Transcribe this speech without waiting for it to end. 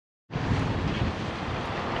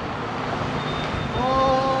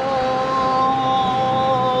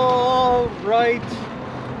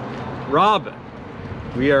Robin.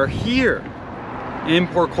 We are here in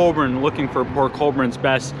Port Colborne looking for Port Colborne's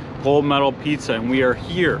best gold medal pizza, and we are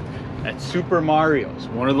here at Super Mario's,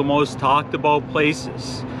 one of the most talked about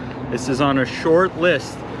places. This is on a short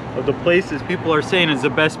list of the places people are saying is the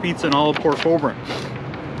best pizza in all of Port Colborne.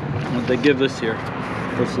 What they give us here?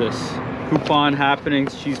 What's this? Coupon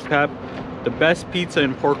happenings, cheese pep, the best pizza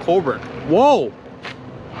in Port Colborne. Whoa!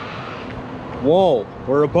 Whoa,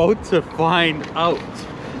 we're about to find out.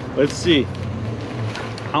 Let's see.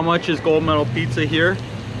 How much is gold medal pizza here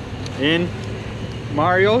in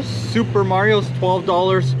Mario's? Super Mario's,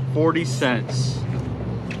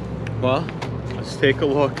 $12.40. Well, let's take a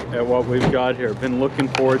look at what we've got here. Been looking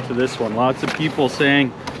forward to this one. Lots of people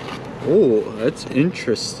saying, oh, that's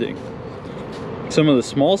interesting. Some of the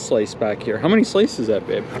small slice back here. How many slices is that,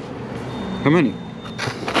 babe? How many?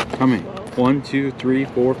 How many? 1, 2, 3,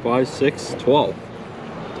 4, 5, 6, 12.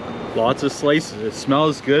 Lots of slices. It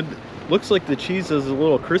smells good. Looks like the cheese is a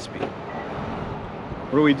little crispy.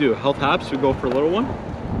 What do we do? Health haps, we go for a little one?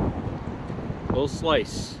 Little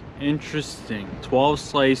slice. Interesting. 12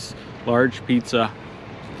 slice large pizza.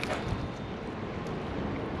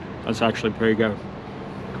 That's actually pretty good.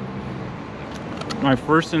 My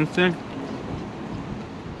first instinct,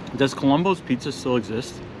 does Columbo's Pizza still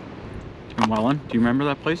exist in Welland? Do you remember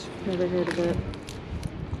that place? Never heard of it.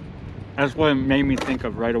 That's what it made me think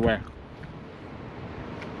of right away.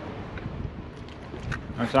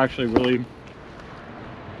 That's actually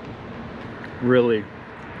really,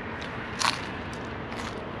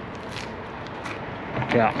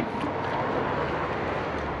 yeah.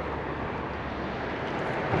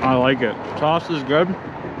 I like it. Sauce is good.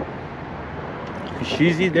 It's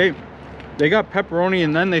cheesy. They got pepperoni,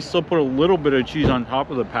 and then they still put a little bit of cheese on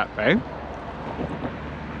top of the pep, eh?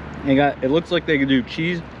 They got, it looks like they could do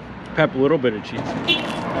cheese, pep, a little bit of cheese.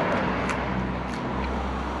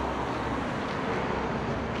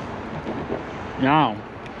 Now,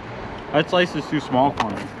 that slice is too small for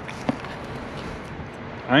me.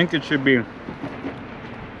 I think it should be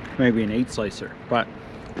maybe an 8 slicer, but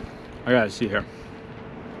I gotta see here.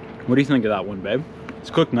 What do you think of that one, babe? It's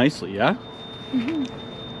cooked nicely, yeah? Mm-hmm.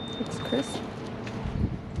 It's crisp.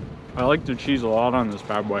 I like the cheese a lot on this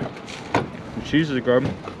bad boy. The cheese is good.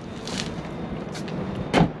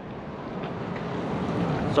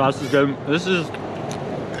 Sauce is good. This is,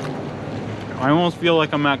 I almost feel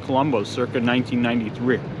like I'm at Columbo's circa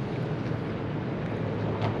 1993.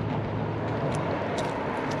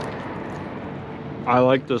 I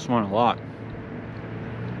like this one a lot.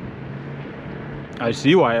 I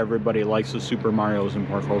see why everybody likes the Super Mario's in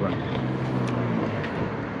Port Colborne.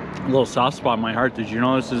 A little soft spot in my heart. Did you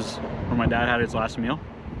know this is where my dad had his last meal?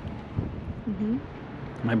 Mm-hmm.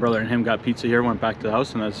 My brother and him got pizza here, went back to the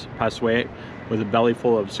house, and that's passed away with a belly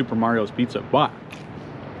full of Super Mario's pizza. But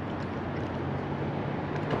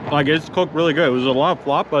like, it's cooked really good. It was a lot of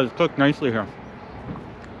flop, but it's cooked nicely here.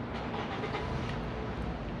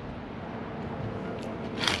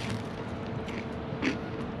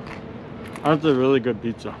 That's a really good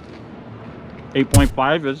pizza.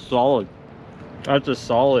 8.5 is solid. That's a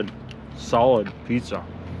solid pizza.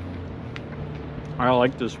 I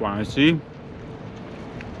like this one. I see.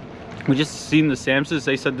 We just seen the Samsons.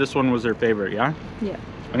 They said this one was their favorite, yeah? Yeah.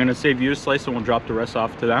 I'm gonna save you a slice and we'll drop the rest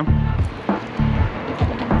off to them.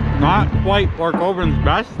 Not quite Port Colborne's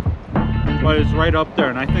best, but it's right up there,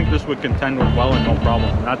 and I think this would contend with Welland, no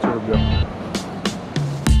problem. That's a review.